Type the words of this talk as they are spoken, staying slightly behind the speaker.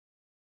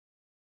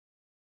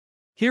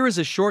Here is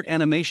a short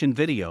animation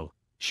video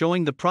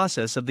showing the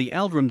process of the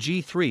ALDRUM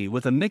G3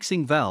 with a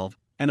mixing valve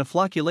and a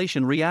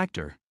flocculation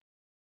reactor.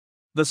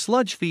 The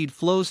sludge feed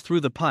flows through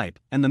the pipe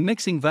and the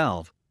mixing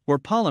valve, where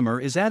polymer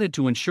is added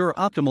to ensure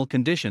optimal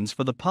conditions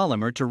for the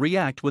polymer to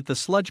react with the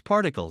sludge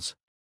particles.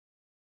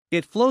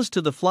 It flows to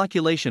the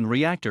flocculation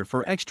reactor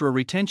for extra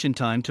retention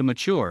time to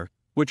mature,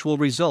 which will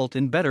result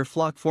in better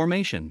floc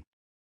formation.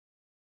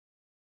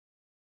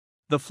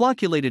 The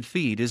flocculated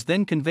feed is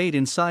then conveyed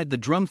inside the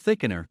drum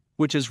thickener,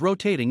 which is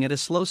rotating at a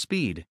slow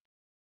speed.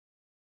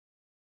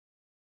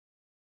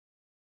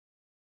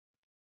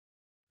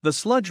 The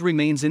sludge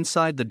remains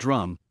inside the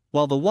drum,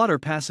 while the water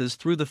passes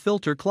through the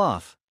filter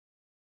cloth.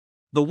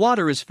 The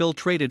water is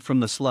filtrated from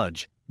the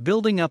sludge,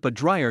 building up a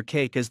drier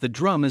cake as the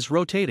drum is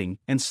rotating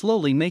and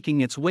slowly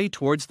making its way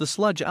towards the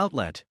sludge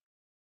outlet.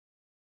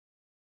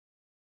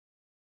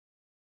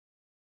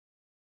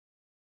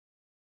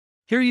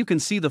 Here you can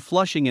see the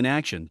flushing in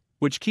action,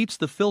 which keeps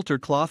the filter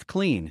cloth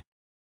clean.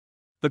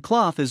 The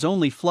cloth is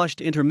only flushed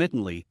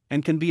intermittently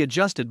and can be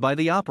adjusted by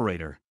the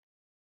operator.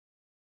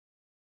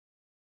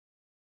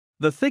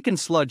 The thickened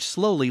sludge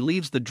slowly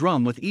leaves the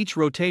drum with each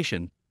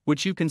rotation,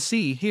 which you can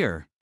see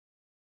here.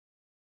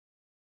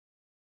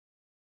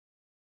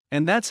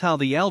 And that's how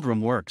the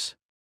ALDRUM works.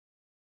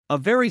 A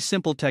very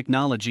simple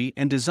technology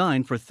and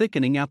design for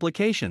thickening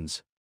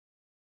applications.